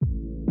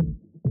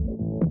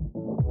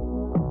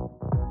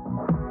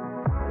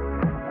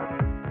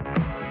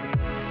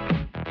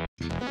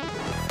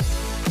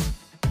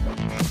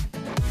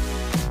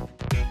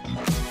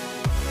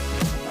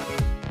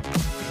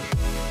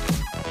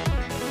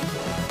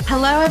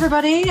Hello,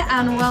 everybody,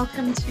 and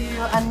welcome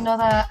to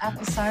another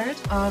episode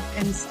of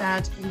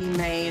Instead You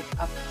Made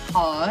a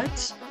Pod.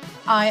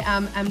 I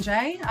am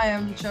MJ. I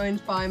am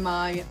joined by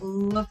my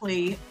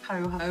lovely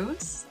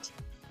co-host,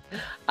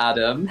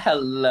 Adam.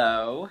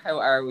 Hello. How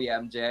are we,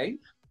 MJ?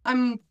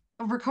 I'm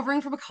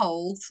recovering from a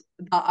cold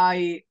that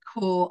I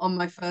caught on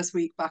my first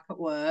week back at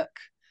work.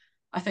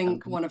 I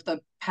think Um, one of the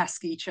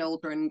pesky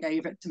children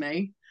gave it to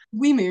me.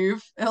 We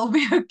move, it'll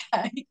be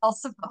okay. I'll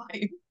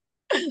survive.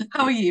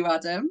 How are you,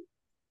 Adam?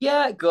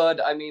 yeah,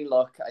 good. I mean,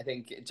 look, I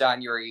think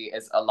January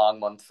is a long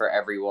month for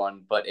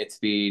everyone, but it's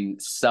been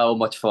so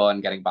much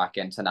fun getting back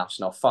into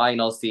national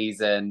final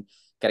season,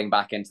 getting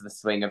back into the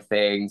swing of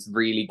things,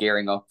 really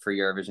gearing up for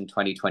Eurovision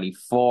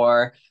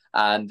 2024.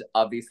 And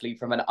obviously,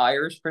 from an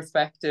Irish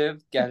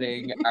perspective,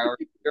 getting our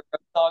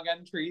Eurosong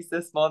entries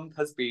this month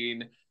has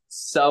been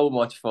so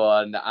much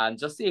fun and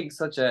just seeing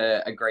such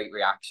a great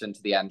reaction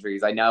to the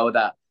entries. I know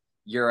that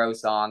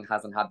Eurosong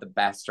hasn't had the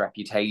best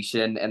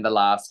reputation in the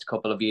last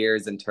couple of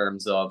years in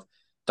terms of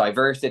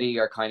diversity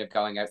or kind of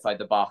going outside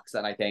the box.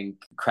 And I think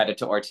credit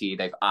to RT,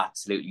 they've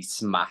absolutely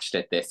smashed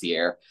it this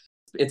year.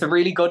 It's a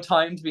really good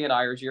time to be an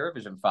Irish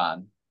Eurovision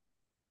fan.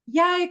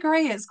 Yeah, I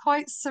agree. It's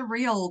quite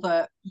surreal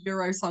that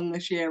Eurosong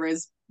this year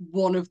is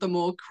one of the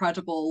more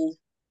credible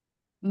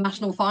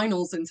national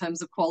finals in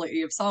terms of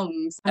quality of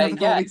songs. I never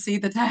thought Yeah, we'd see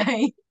the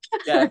day.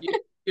 yeah.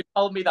 If you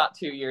told me that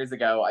 2 years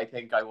ago, I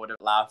think I would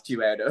have laughed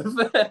you out of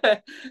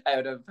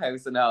out of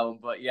house and home.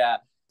 But yeah,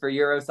 for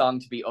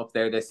Eurosong to be up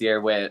there this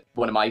year with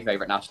one of my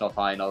favorite national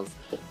finals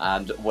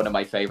and one of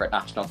my favorite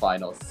national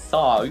final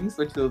songs,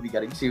 which we'll be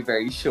getting to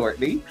very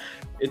shortly,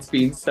 it's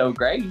been so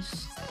great.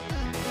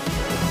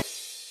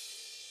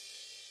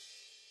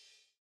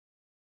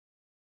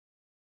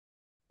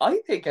 I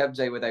think,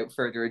 MJ, without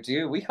further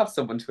ado, we have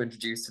someone to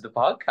introduce to the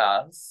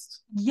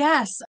podcast.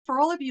 Yes, for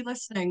all of you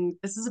listening,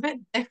 this is a bit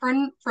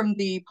different from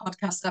the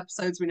podcast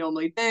episodes we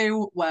normally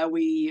do, where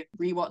we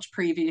rewatch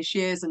previous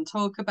years and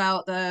talk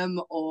about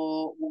them,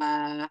 or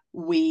where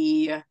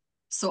we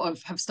sort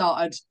of have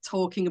started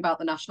talking about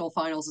the national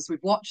finals as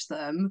we've watched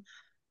them.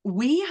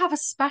 We have a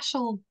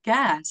special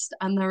guest,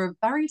 and they're a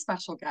very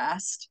special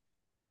guest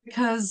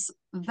because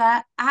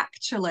they're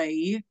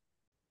actually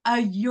a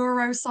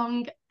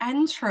Eurosong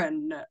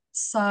entrant.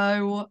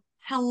 So,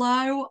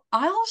 hello,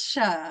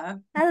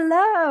 Ailsha.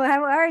 Hello,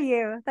 how are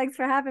you? Thanks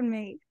for having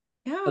me.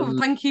 Oh,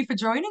 thank you for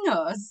joining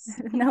us.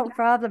 No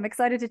problem.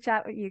 Excited to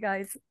chat with you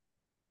guys.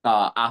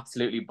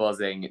 Absolutely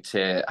buzzing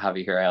to have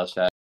you here,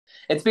 Ailsha.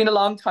 It's been a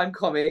long time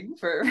coming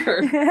for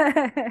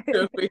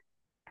we've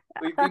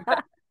been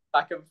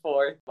back and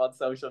forth on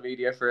social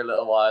media for a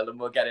little while, and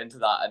we'll get into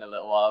that in a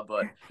little while.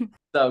 But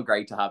so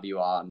great to have you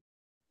on.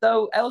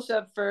 So,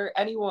 Ailsha, for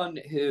anyone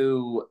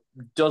who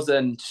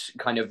doesn't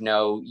kind of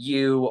know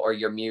you or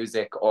your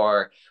music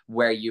or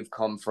where you've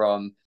come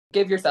from,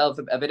 give yourself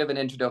a bit of an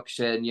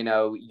introduction,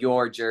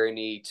 your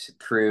journey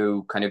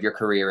through kind of your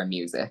career in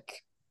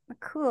music.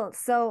 Cool.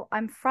 So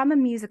I'm from a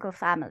musical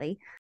family.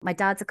 My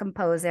dad's a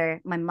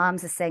composer, my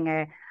mom's a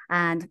singer,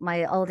 and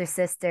my older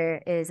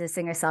sister is a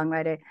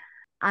singer-songwriter.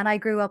 And I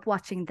grew up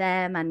watching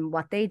them and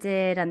what they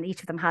did, and each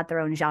of them had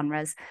their own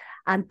genres.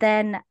 And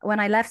then when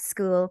I left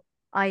school,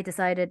 I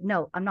decided,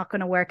 no, I'm not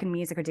going to work in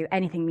music or do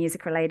anything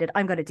music related.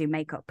 I'm going to do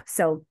makeup.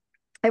 So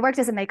I worked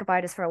as a makeup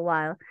artist for a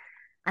while.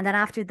 And then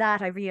after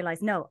that, I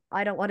realized, no,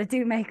 I don't want to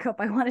do makeup.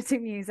 I want to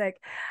do music.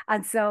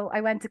 And so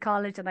I went to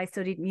college and I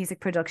studied music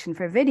production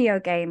for video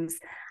games.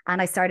 And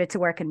I started to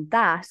work in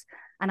that.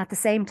 And at the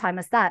same time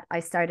as that, I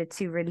started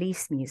to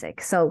release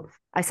music. So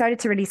I started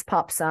to release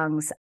pop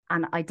songs,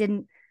 and I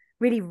didn't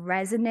really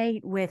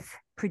resonate with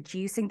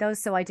producing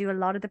those. So I do a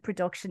lot of the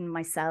production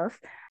myself.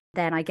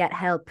 Then I get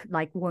help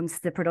like once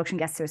the production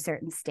gets to a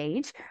certain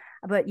stage.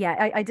 But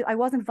yeah, I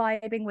wasn't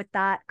vibing with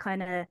that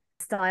kind of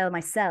style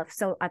myself.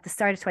 So at the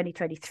start of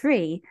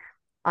 2023,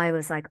 I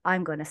was like,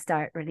 I'm going to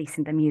start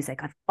releasing the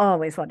music I've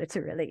always wanted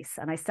to release.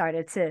 And I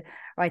started to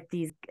write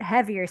these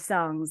heavier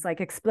songs,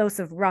 like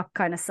explosive rock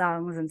kind of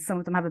songs, and some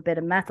of them have a bit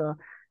of metal.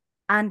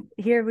 And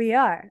here we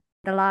are.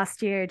 The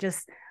last year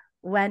just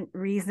went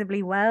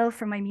reasonably well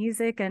for my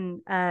music,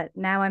 and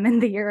now I'm in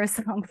the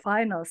Eurosong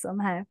final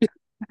somehow.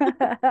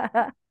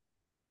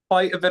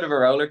 Quite a bit of a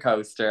roller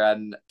coaster,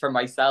 and for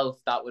myself,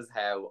 that was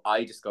how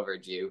I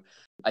discovered you.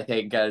 I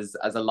think as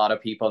a lot of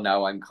people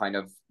know, I'm kind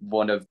of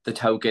one of the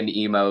token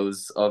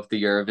emos of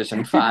the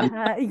Eurovision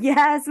fan.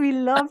 Yes, we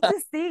love to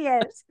see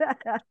it.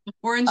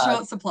 We're in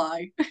short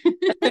supply.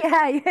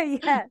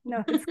 Yeah.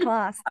 No, it's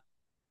class.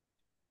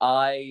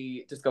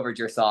 I discovered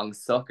your song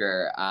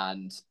Sucker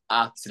and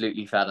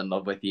absolutely fell in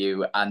love with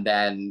you, and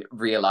then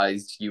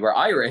realized you were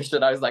Irish,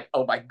 and I was like,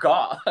 oh my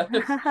God.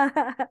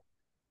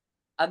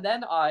 And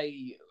then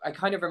I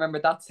kind of remember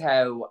that's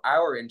how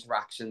our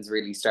interactions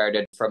really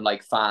started, from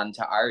like fan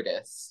to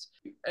artist.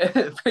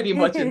 Pretty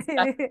much in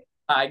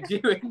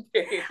doing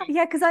things.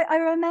 Yeah, because I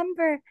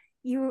remember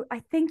I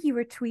think you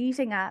were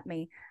tweeting at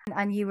me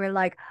and you were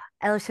like,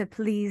 Ailsha,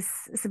 please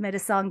submit a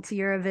song to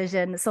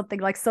Eurovision. Something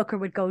like Sucker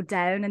would go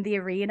down in the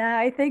arena,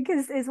 I think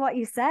is what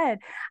you said.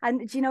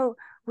 And you know,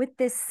 with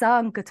this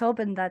song,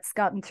 Gotubin, that's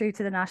gotten through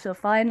to the national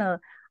final,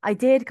 I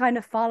did kind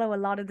of follow a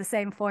lot of the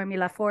same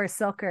formula for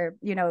Sucker,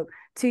 you know,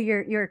 to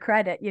your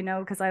credit, you know,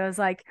 because I was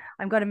like,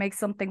 I'm going to make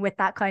something with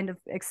that kind of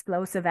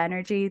explosive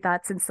energy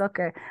that's in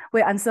Sucker.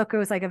 And Sucker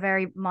was like a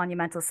very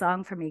monumental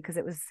song for me because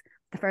it was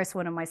the first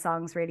one of my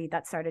songs really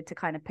that started to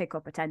kind of pick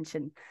up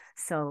attention.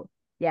 So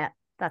yeah,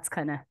 that's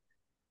kind of,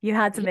 you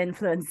had some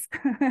influence.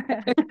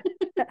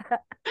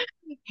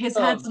 His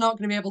head's not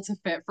going to be able to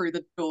fit through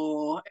the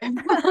door.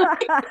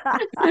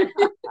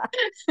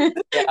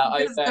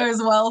 This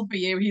goes well for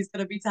you. He's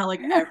going to be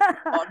telling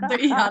everyone that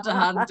he had a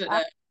hand in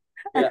it.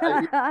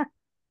 Yeah,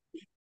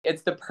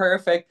 it's the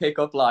perfect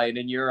pickup line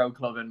in Euro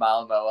Club in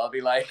Malmo. I'll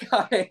be like,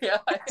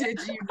 did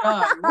you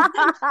know?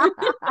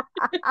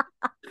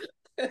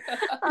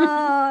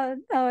 Oh,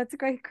 no, it's a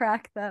great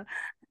crack though.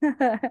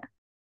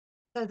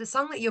 So the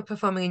song that you're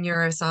performing in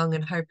Eurosong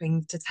and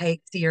hoping to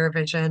take to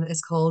Eurovision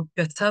is called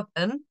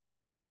Gotubin.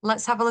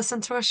 Let's have a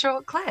listen to a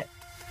short clip.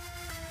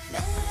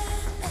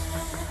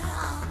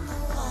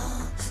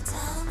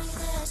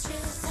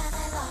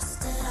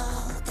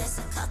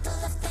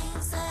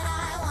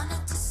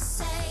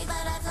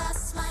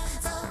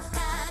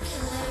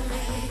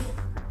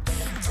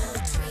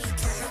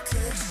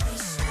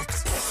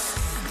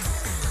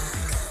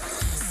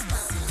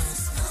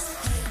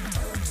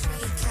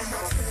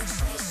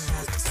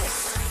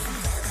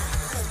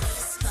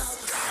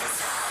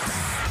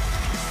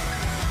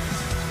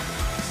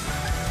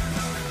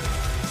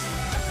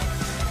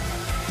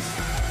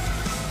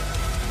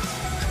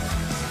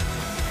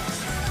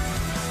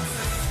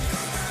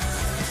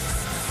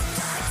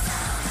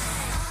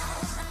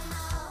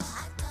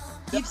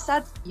 You've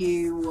said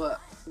you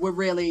were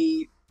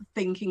really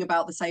thinking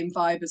about the same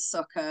vibe as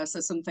Sucker, so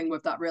something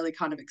with that really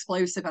kind of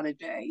explosive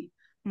energy.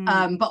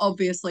 But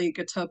obviously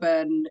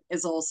Gotubin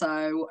is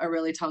also a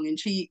really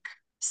tongue-in-cheek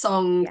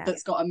song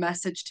that's got a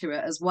message to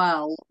it as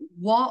well.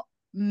 What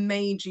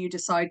made you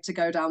decide to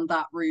go down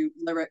that route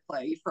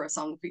lyrically for a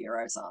song for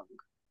Eurosong?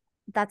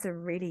 That's a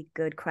really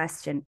good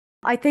question.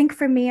 I think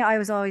for me, I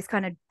was always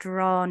kind of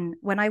drawn,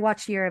 when I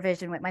watch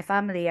Eurovision with my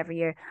family every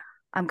year,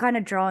 I'm kind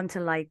of drawn to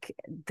like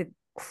the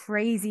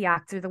crazy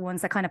actor, the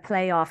ones that kind of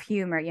play off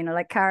humor, you know,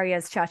 like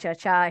Karia's Cha Cha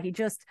Cha. He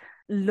just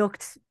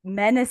looked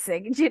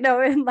menacing, you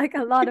know, in like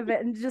a lot of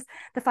it, and just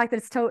the fact that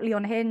it's totally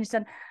unhinged.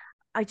 And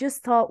I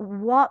just thought,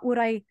 what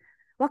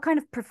kind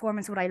of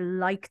performance would I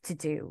like to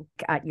do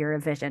at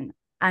Eurovision?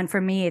 And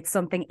for me, it's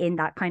something in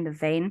that kind of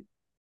vein.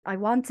 I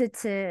wanted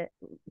to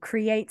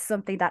create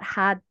something that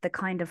had the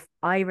kind of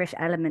Irish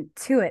element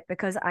to it,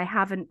 because I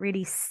haven't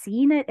really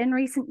seen it in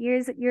recent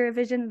years at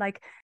Eurovision, like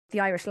the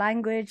Irish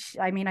language.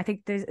 I mean, I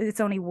think it's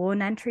only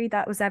one entry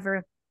that was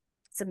ever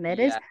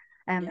submitted,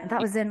 and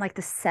that was in like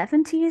the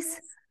 70s.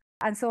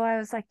 And so I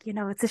was like, you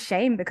know, it's a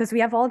shame because we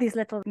have all these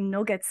little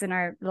nuggets in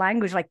our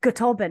language, like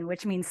Gotubin,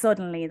 which means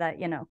suddenly, that,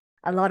 you know,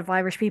 a lot of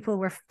Irish people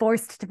were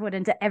forced to put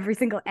into every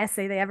single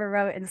essay they ever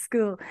wrote in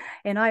school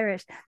in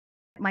Irish.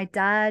 My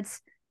dad,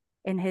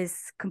 in his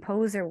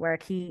composer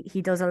work,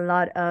 he does a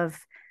lot of,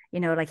 you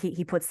know, like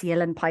he puts the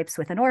uilleann pipes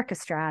with an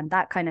orchestra and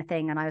that kind of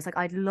thing. And I was like,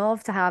 I'd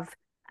love to have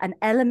an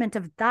element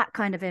of that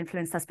kind of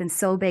influence that's been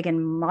so big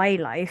in my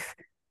life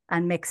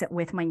and mix it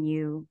with my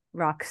new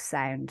rock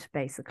sound,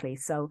 basically.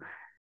 So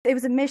it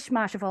was a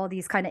mishmash of all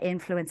these kind of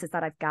influences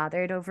that I've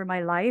gathered over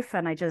my life.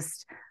 And I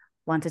just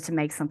wanted to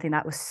make something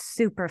that was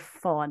super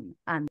fun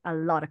and a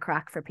lot of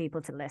crack for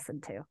people to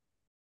listen to.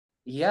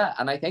 Yeah,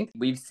 and I think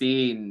we've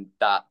seen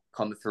that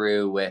come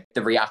through with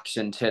the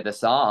reaction to the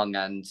song,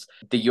 and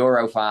the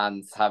Euro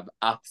fans have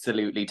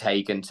absolutely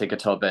taken to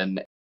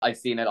Gotubin. I've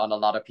seen it on a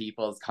lot of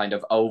people's kind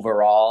of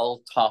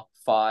overall top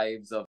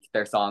fives of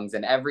their songs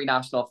in every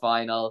national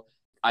final.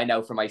 I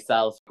know for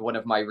myself, one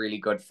of my really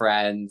good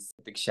friends,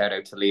 big shout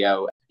out to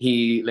Leo,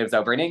 he lives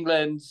over in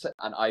England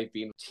and I've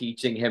been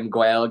teaching him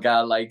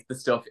Gaeilge, like the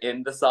stuff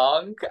in the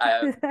song.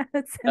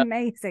 That's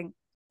amazing.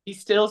 He's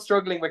still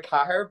struggling with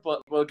Cahir,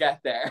 but we'll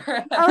get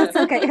there. Oh, it's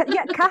okay.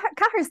 Yeah,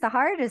 Cahir's the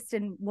hardest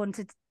in 1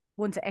 to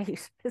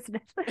 8,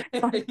 isn't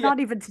it? Not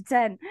even to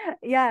 10.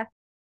 Yeah.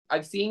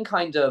 I've seen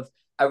kind of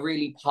a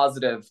really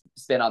positive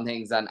spin on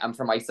things, and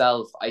for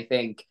myself, I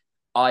think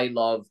I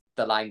love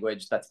the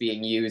language that's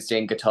being used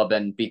in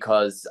Gotubin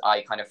because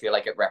I kind of feel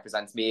like it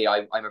represents me.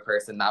 I'm a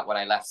person that when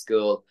I left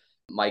school,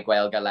 my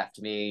Gaeilge left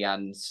me,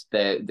 and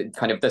the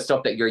kind of the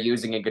stuff that you're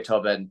using in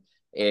Gotubin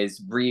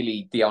is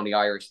really the only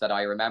Irish that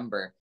I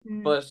remember.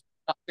 But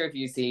I'm not sure if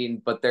you've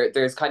seen, but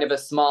there's kind of a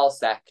small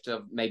sect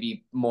of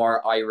maybe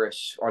more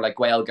Irish or like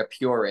Gaeilge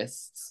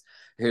purists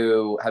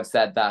who have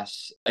said that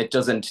it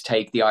doesn't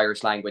take the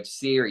Irish language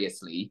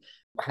seriously.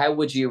 How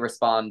would you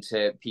respond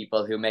to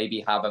people who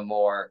maybe have a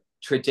more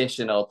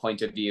traditional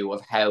point of view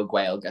of how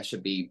Gaeilge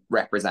should be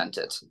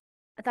represented?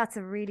 That's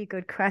a really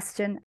good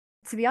question.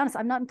 To be honest,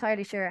 I'm not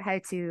entirely sure how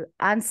to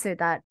answer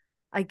that.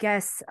 I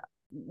guess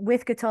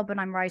with Gotubin,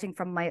 I'm writing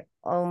from my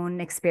own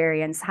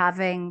experience,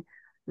 having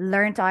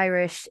learnt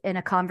Irish in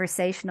a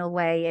conversational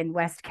way in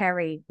West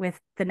Kerry with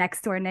the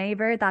next door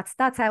neighbour.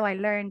 That's how I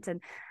learned,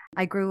 and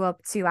I grew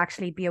up to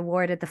actually be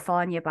awarded the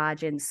Fáinne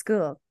badge in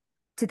school.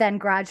 to then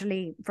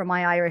gradually for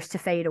my Irish to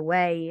fade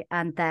away,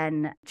 and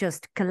then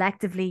just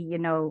collectively,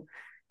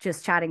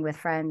 just chatting with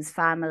friends,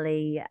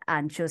 family,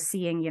 and just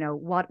seeing,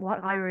 what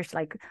Irish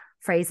like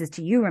phrases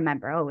do you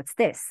remember? Oh, it's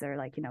this, or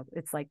like,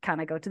 it's like, can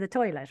I go to the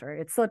toilet, or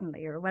it's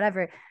suddenly, or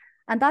whatever.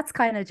 And that's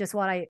kind of just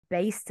what I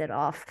based it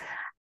off.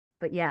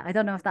 But yeah, I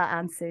don't know if that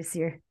answers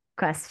your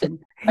question.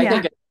 I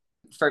think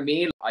for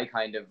me, I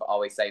kind of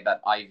always say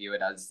that I view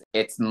it as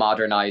it's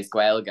modernized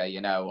Gaeilge.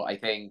 I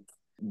think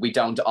we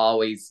don't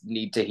always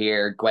need to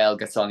hear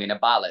Gaeilge sung in a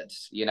ballad.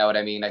 You know what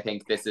I mean? I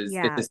think this is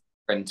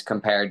different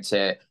compared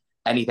to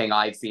anything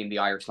I've seen the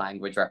Irish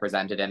language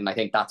represented in. And I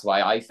think that's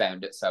why I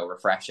found it so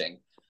refreshing.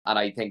 And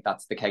I think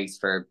that's the case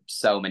for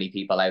so many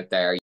people out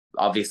there.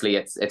 Obviously,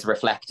 it's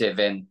reflective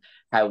in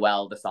how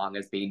well the song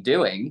has been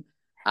doing.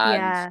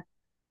 And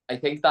I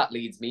think that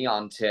leads me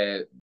on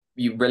to,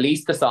 you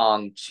released the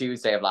song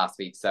Tuesday of last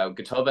week. So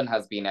Gotubin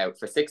has been out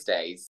for 6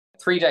 days,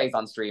 3 days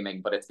on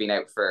streaming, but it's been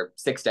out for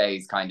 6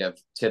 days kind of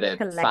to the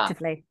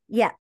collectively. fan.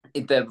 Yeah.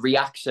 The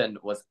reaction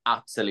was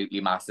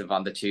absolutely massive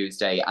on the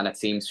Tuesday, and it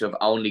seems to have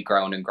only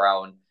grown and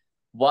grown.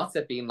 What's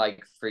it been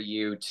like for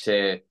you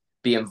to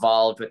be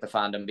involved with the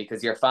fandom?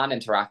 Because your fan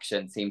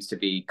interaction seems to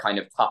be kind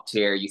of top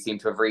tier. You seem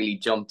to have really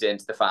jumped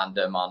into the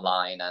fandom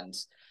online. And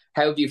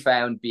how have you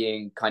found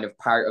being kind of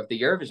part of the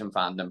Eurovision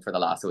fandom for the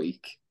last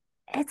week?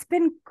 It's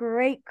been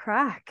great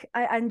crack.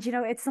 And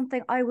it's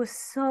something I was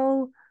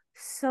so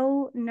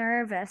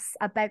nervous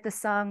about the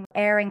song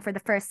airing for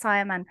the first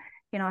time. And,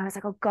 I was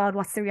like, oh God,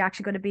 what's the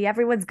reaction going to be?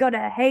 Everyone's going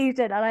to hate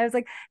it. And I was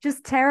like,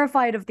 just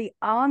terrified of the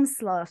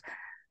onslaught.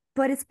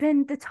 But it's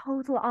been the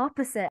total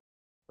opposite.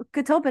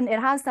 Gotubin, it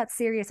has that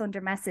serious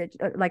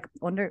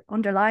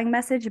underlying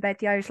message about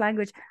the Irish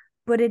language,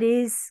 but it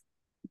is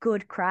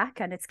good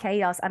crack and it's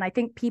chaos. And I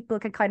think people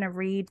can kind of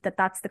read that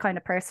that's the kind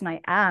of person I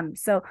am.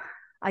 So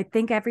I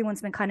think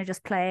everyone's been kind of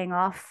just playing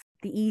off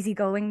the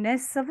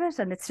easygoingness of it.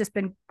 And it's just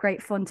been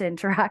great fun to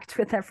interact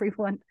with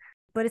everyone.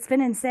 But it's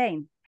been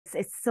insane.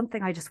 It's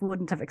something I just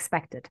wouldn't have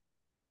expected.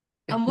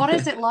 And what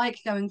is it like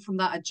going from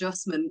that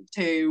adjustment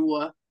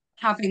to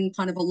having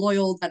kind of a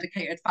loyal,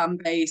 dedicated fan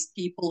base,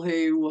 people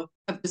who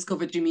have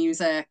discovered your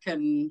music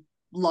and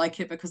like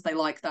it because they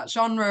like that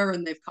genre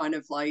and they've kind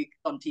of like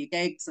gone to your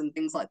gigs and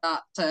things like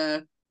that,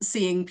 to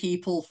seeing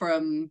people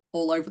from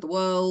all over the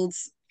world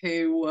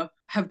who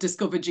have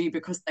discovered you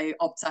because they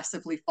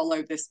obsessively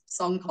follow this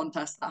song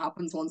contest that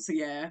happens once a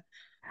year?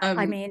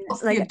 I mean,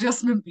 what's the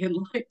adjustment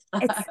been like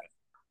that?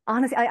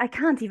 Honestly, I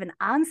can't even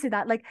answer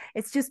that. Like,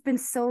 it's just been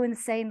so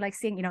insane, like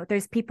seeing,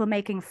 there's people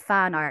making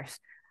fan art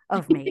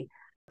of me.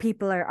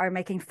 People are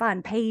making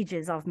fan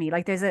pages of me.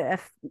 Like there's a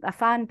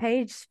fan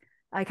page,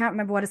 I can't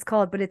remember what it's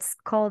called, but it's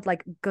called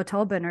like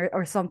Gotubin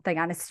or something,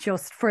 and it's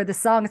just for the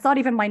song. It's not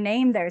even my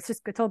name there, it's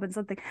just Gotubin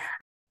something.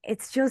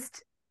 It's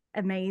just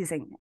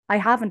amazing. I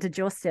haven't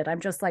adjusted. I'm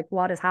just like,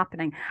 what is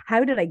happening?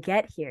 How did I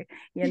get here?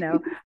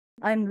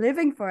 I'm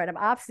living for it. I'm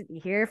absolutely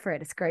here for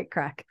it. It's great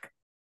crack.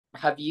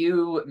 Have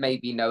you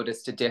maybe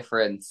noticed a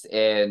difference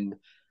in,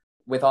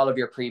 with all of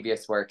your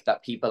previous work,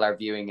 that people are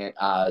viewing it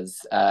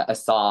as a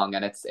song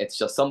and it's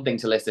just something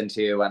to listen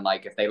to, and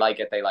like if they like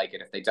it, they like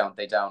it, if they don't,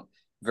 they don't,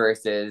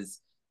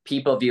 versus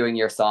people viewing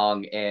your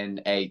song in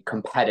a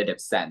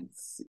competitive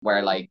sense,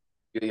 where like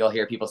you'll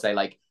hear people say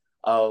like,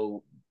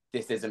 oh,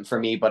 this isn't for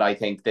me, but I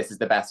think this is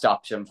the best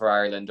option for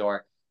Ireland?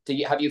 Or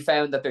have you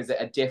found that there's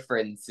a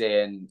difference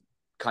in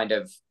kind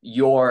of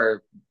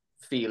your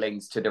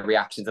feelings to the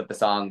reactions of the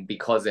song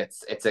because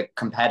it's a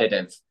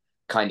competitive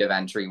kind of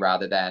entry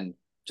rather than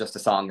just a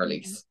song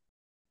release?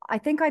 I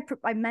think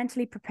I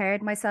mentally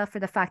prepared myself for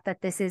the fact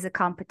that this is a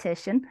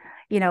competition,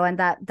 and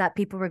that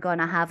people were going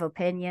to have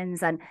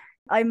opinions, and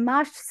I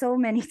mashed so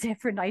many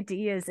different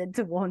ideas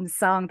into one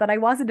song that I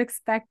wasn't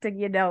expecting,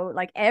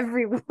 like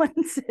everyone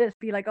to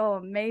be like, oh,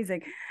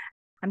 amazing.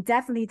 I'm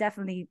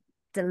definitely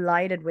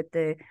delighted with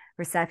the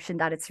reception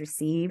that it's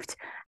received.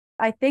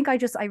 I think I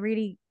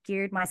really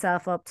geared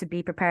myself up to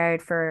be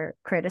prepared for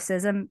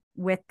criticism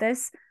with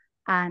this.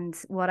 And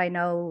what I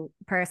know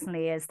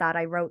personally is that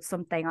I wrote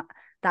something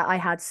that I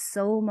had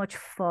so much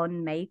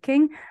fun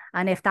making.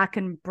 And if that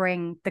can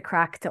bring the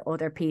crack to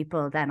other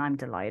people, then I'm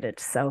delighted.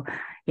 So,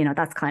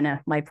 that's kind of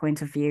my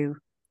point of view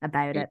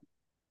about it.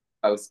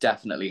 Most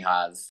definitely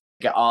has.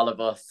 All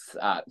of us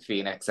at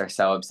Phoenix are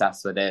so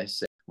obsessed with it.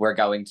 We're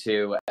going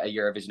to a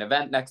Eurovision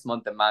event next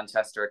month in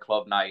Manchester, a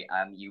club night,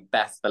 and you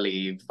best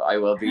believe I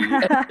will be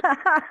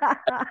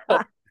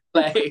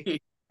play.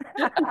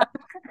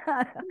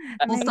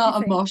 We'll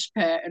start a mosh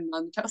pit in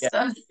Manchester.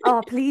 Yeah.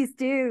 Oh, please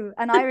do.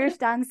 An Irish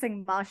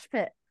dancing mosh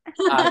pit.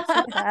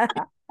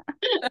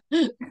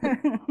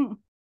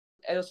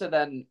 Ailsha,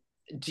 then,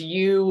 do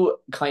you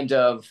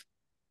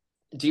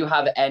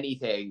have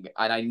anything,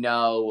 and I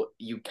know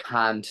you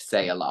can't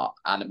say a lot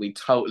and we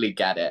totally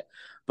get it,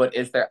 but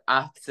is there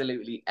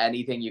absolutely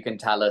anything you can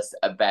tell us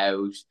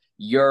about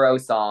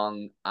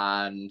Eurosong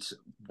and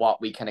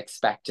what we can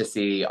expect to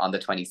see on the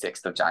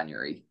 26th of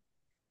January?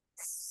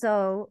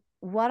 So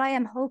what I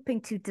am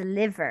hoping to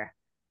deliver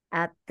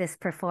at this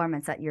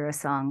performance at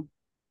Eurosong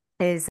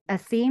is a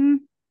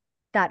theme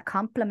that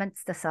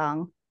complements the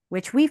song,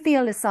 which we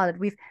feel is solid.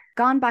 We've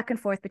gone back and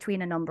forth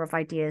between a number of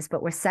ideas,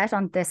 but we're set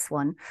on this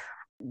one.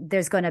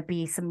 There's going to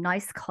be some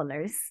nice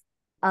colors.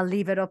 I'll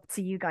leave it up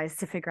to you guys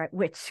to figure out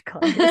which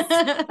colors.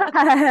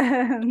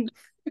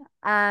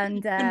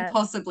 And couldn't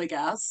possibly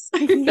guess.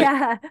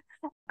 Yeah.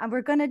 And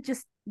we're going to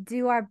just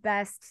do our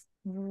best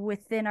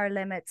within our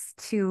limits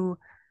to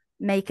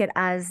make it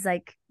as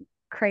like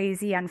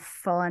crazy and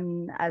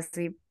fun as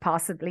we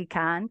possibly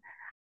can.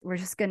 We're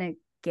just going to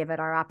give it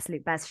our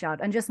absolute best shot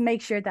and just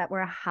make sure that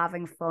we're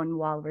having fun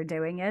while we're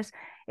doing it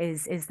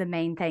is the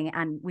main thing.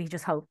 And we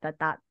just hope that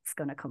that's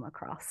going to come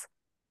across.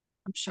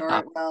 I'm sure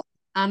it will.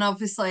 And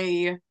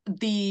obviously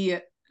the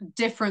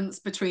difference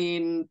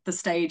between the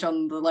stage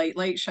on the Late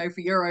Late Show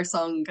for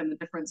Eurosong and the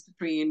difference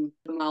between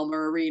the Malmö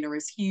Arena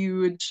is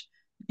huge.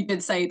 You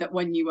did say that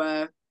when you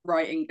were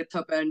writing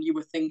Göteborg, you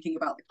were thinking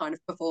about the kind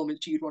of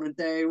performance you'd want to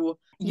do.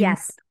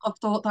 Yes. I've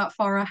thought that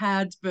far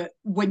ahead, but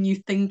when you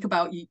think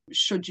about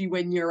should you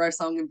win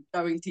Eurosong and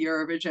going to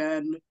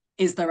Eurovision,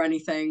 is there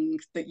anything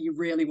that you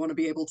really want to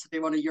be able to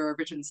do on a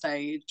Eurovision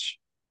stage?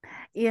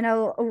 You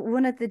know,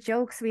 one of the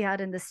jokes we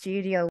had in the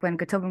studio when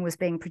Göteborg was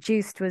being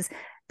produced was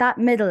that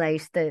middle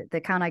eight,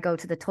 the can I go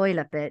to the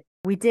toilet bit.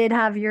 We did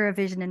have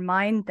Eurovision in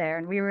mind there,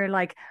 and we were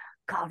like,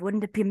 God,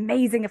 wouldn't it be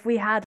amazing if we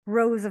had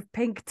rows of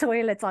pink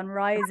toilets on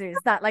risers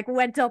that like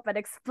went up and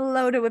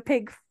exploded with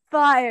pink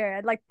fire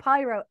and like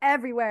pyro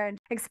everywhere and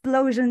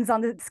explosions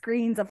on the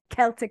screens of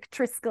Celtic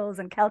triskells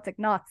and Celtic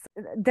knots.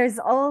 There's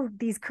all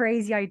these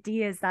crazy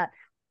ideas that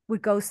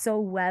would go so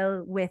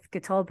well with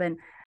Göteborg.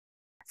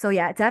 So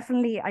yeah,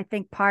 definitely, I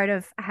think part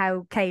of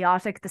how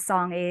chaotic the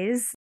song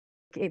is,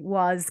 it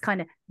was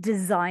kind of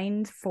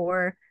designed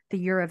for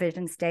the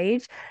Eurovision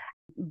stage.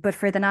 But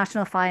for the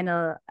national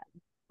final,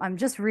 I'm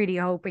just really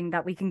hoping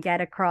that we can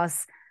get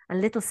across a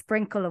little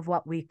sprinkle of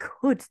what we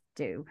could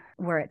do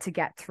were it to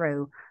get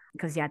through.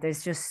 Because yeah,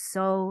 there's just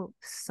so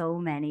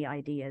many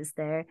ideas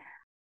there.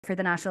 For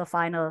the national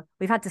final,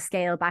 we've had to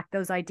scale back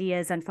those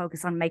ideas and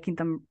focus on making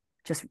them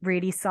just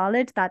really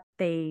solid, that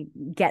they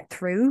get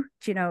through,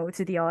 you know,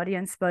 to the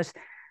audience. But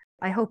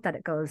I hope that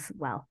it goes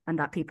well and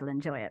that people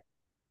enjoy it.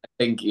 I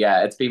think,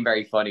 yeah, it's been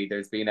very funny.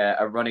 There's been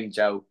a running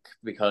joke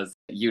because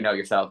you know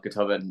yourself,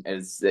 Göteborg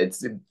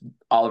it's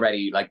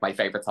already like my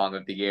favorite song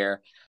of the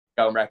year.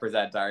 Go and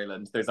represent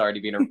Ireland. There's already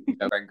been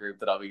a friend group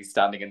that I'll be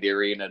standing in the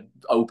arena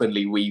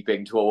openly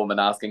weeping to a woman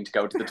asking to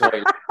go to the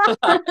toilet.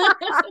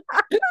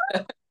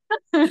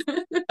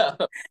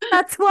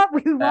 That's what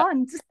we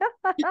want.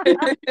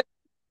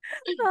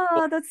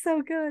 Oh, that's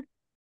so good.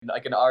 I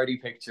can already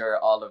picture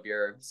all of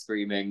your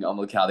screaming on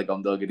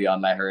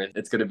Leher.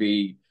 It's going to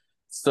be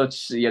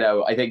such, you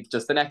know, I think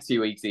just the next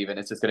few weeks even,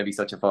 it's just going to be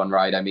such a fun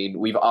ride. I mean,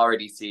 we've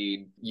already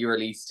seen, you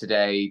released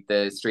today,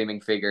 the streaming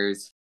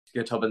figures.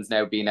 Göteborg's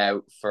now been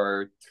out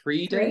for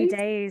 3 days. 3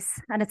 days.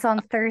 And it's on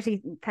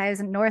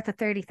 30,000, north of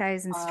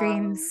 30,000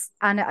 streams.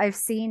 And I've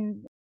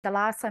seen, the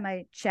last time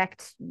I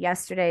checked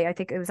yesterday, I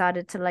think it was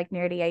added to like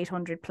nearly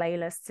 800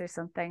 playlists or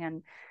something.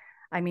 And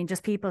I mean,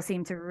 just people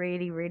seem to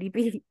really, really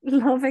be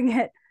loving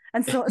it.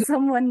 And so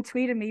someone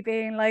tweeted me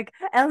being like,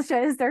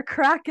 Ailsha, is there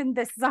crack in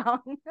this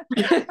song?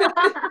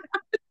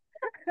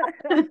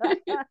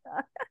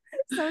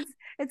 So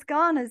it's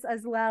gone as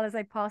well as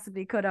I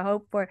possibly could have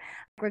hoped for.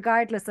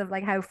 Regardless of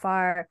like how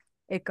far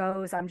it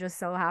goes, I'm just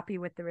so happy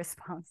with the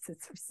response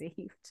it's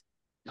received.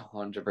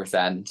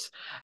 100%.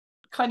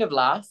 Kind of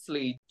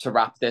lastly, to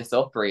wrap this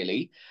up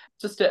really,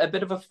 just a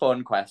bit of a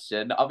fun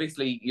question.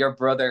 Obviously, your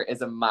brother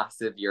is a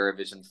massive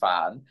Eurovision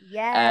fan.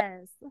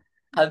 Yes.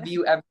 Have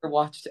you ever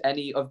watched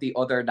any of the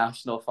other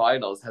national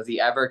finals? Has he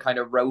ever kind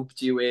of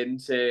roped you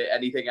into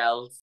anything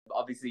else?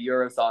 Obviously,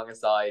 Eurosong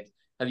aside,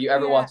 have you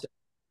ever watched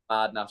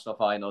mad national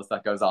finals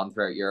that goes on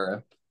throughout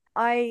Europe?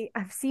 I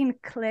have seen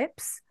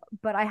clips,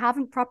 but I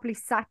haven't properly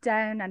sat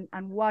down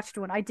and watched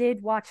one. I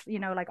did watch, you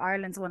know, like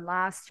Ireland's one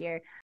last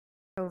year.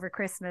 Over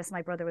Christmas,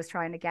 my brother was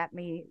trying to get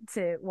me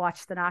to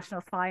watch the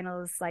national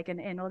finals like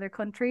in other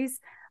countries,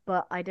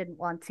 but I didn't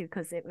want to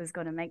because it was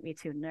going to make me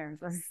too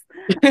nervous.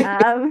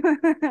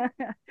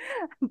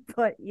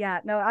 But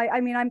yeah, no,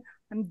 I mean, I'm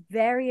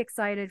very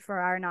excited for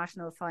our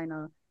national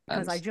final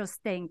because I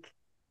just think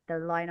the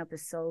lineup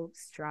is so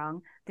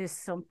strong. There's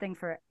something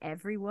for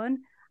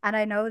everyone, and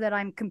I know that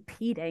I'm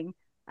competing,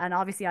 and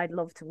obviously I'd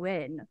love to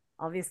win,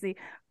 obviously,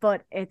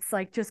 but it's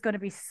like just going to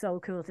be so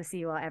cool to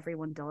see what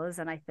everyone does,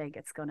 and I think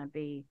it's going to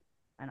be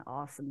an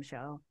awesome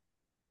show.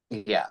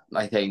 Yeah,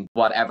 I think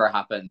whatever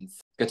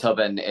happens,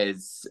 Göteborg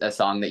is a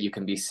song that you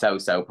can be so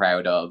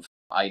proud of.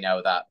 I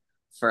know that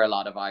for a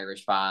lot of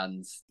Irish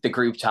fans, the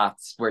group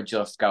chats were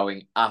just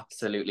going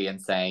absolutely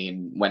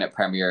insane when it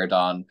premiered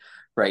on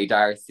Ray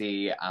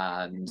Darcy,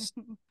 and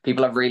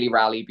people have really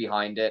rallied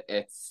behind it.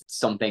 It's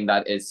something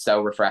that is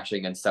so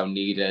refreshing and so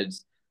needed.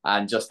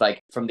 And just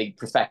like from the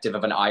perspective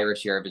of an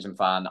Irish Eurovision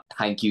fan,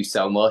 thank you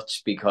so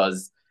much,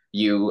 because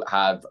you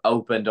have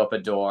opened up a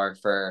door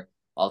for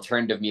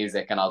alternative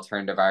music and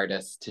alternative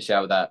artists to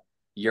show that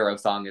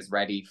Eurosong is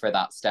ready for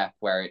that step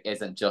where it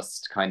isn't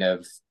just kind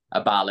of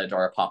a ballad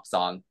or a pop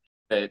song.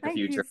 the Thank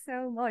future. you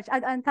so much.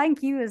 And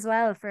thank you as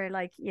well for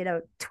like,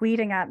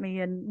 tweeting at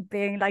me and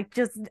being like,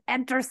 just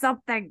enter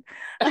something.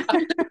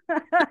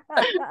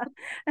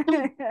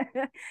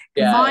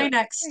 Yeah. My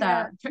next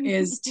step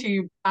is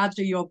to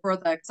badger your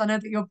brother, because I know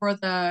that your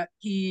brother,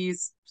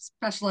 he's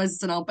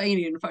specializes in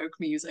Albanian folk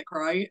music,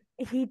 right?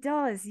 He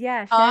does,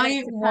 yeah. Shout out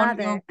I to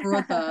want Father. your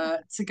brother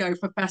to go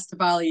for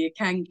Festivali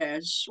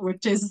Kangish,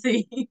 which is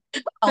the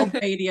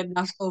Albanian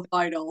national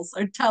final.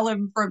 So tell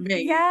him from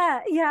me.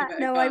 Yeah, Give it a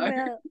no,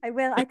 go. I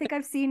will. I think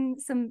I've seen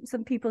some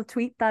people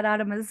tweet that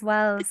at him as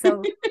well.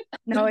 So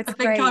no, it's I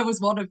think I great.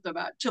 was one of them,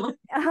 actually.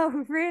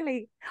 Oh,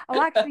 really?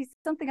 Oh, actually,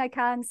 something I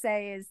can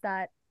say is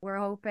that we're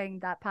hoping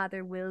that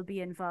Father will be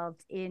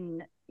involved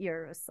in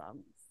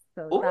Eurosong.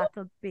 So Ooh.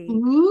 that'll be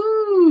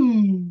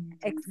Ooh.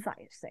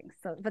 exciting.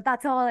 So, but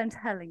that's all I'm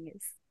telling you.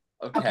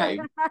 Okay.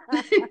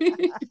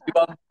 You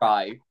won't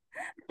cry.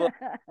 But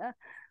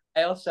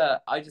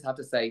Ailsha, I just have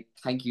to say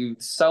thank you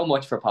so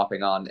much for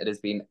popping on. It has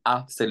been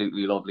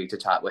absolutely lovely to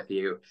chat with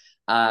you.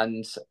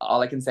 And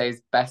all I can say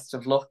is best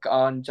of luck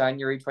on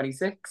January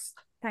 26th.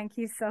 Thank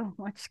you so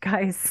much,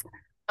 guys.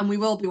 And we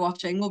will be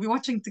watching. We'll be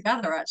watching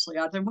together, actually,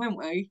 Adam, won't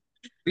we?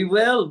 We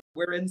will.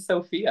 We're in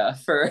Sofia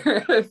for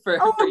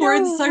Oh, We're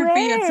in no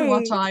Sofia to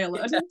watch way.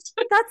 Ireland.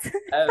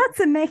 That's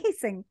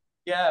amazing.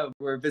 Yeah,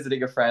 we're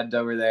visiting a friend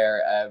over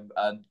there,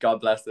 and God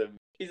bless him.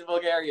 He's a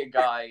Bulgarian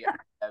guy.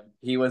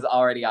 He was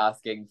already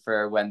asking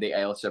for when the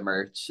Ailsha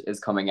merch is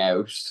coming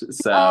out.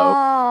 So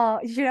Oh,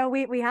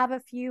 we have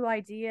a few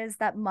ideas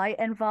that might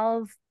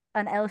involve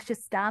an Ailsha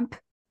stamp.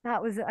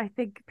 That was, I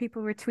think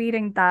people were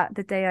tweeting that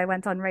the day I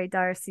went on Ray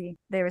Darcy.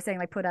 They were saying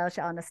like put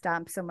Ailsha on a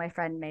stamp. So my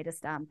friend made a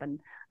stamp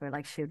and we're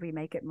like, should we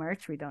make it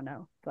merch? We don't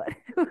know, but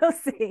we'll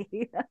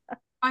see.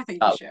 I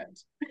think you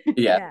should.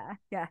 Yeah.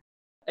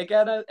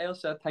 Again,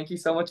 Ailsha, thank you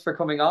so much for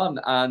coming on,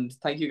 and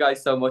thank you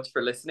guys so much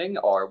for listening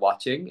or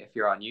watching if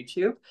you're on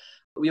YouTube.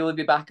 We will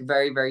be back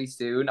very, very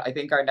soon. I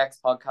think our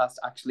next podcast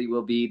actually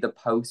will be the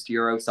post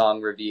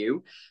Eurosong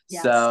review.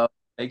 Yes. So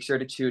make sure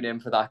to tune in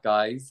for that,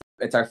 guys.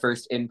 It's our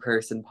first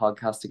in-person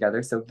podcast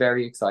together, so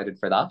very excited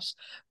for that.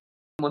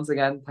 Once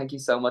again, thank you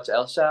so much,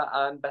 Ailsha,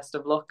 and best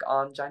of luck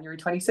on January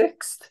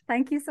 26th.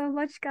 Thank you so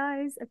much,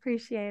 guys.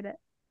 Appreciate it.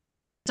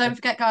 Don't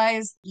forget,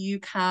 guys, you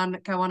can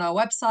go on our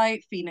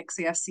website,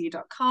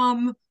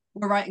 phoenixesc.com.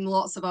 We're writing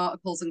lots of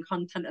articles and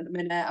content at the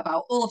minute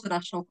about all of the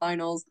national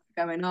finals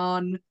that are going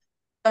on.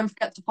 Don't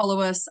forget to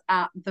follow us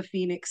at the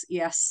Phoenix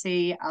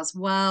ESC as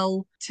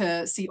well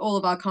to see all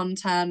of our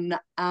content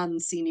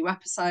and see new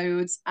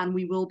episodes. And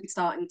we will be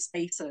starting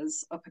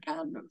Spaces up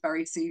again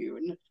very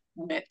soon,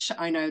 which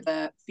I know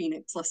that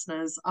Phoenix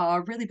listeners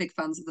are really big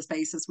fans of the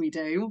Spaces we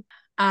do.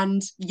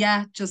 And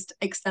yeah, just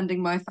extending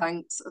my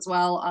thanks as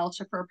well,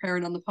 Ailsha, for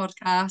appearing on the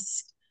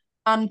podcast.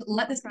 And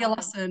let this be a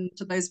lesson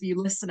to those of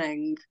you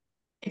listening.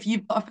 If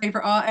you've got a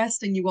favourite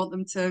artist and you want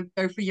them to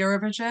go for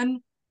Eurovision,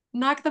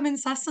 nag them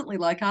incessantly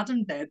like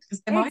Adam did,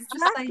 because they might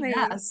just say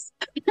yes.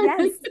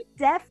 Yes,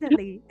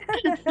 definitely.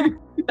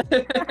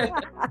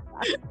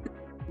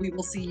 We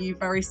will see you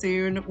very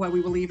soon, where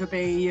we will either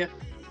be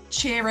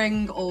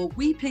cheering or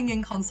weeping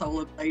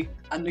inconsolably,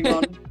 depending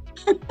on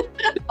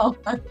how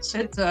much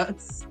it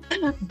does.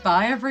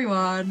 Bye,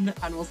 everyone,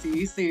 and we'll see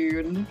you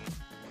soon.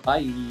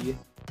 Bye.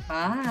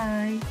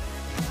 Bye.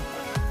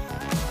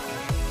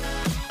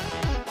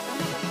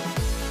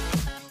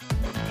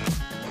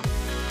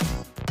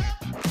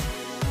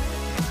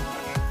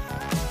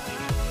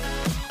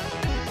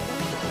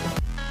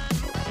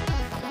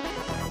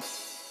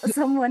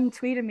 Someone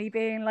tweeted me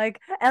being like,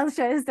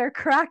 Ailsha, is there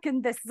crack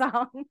in this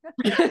song?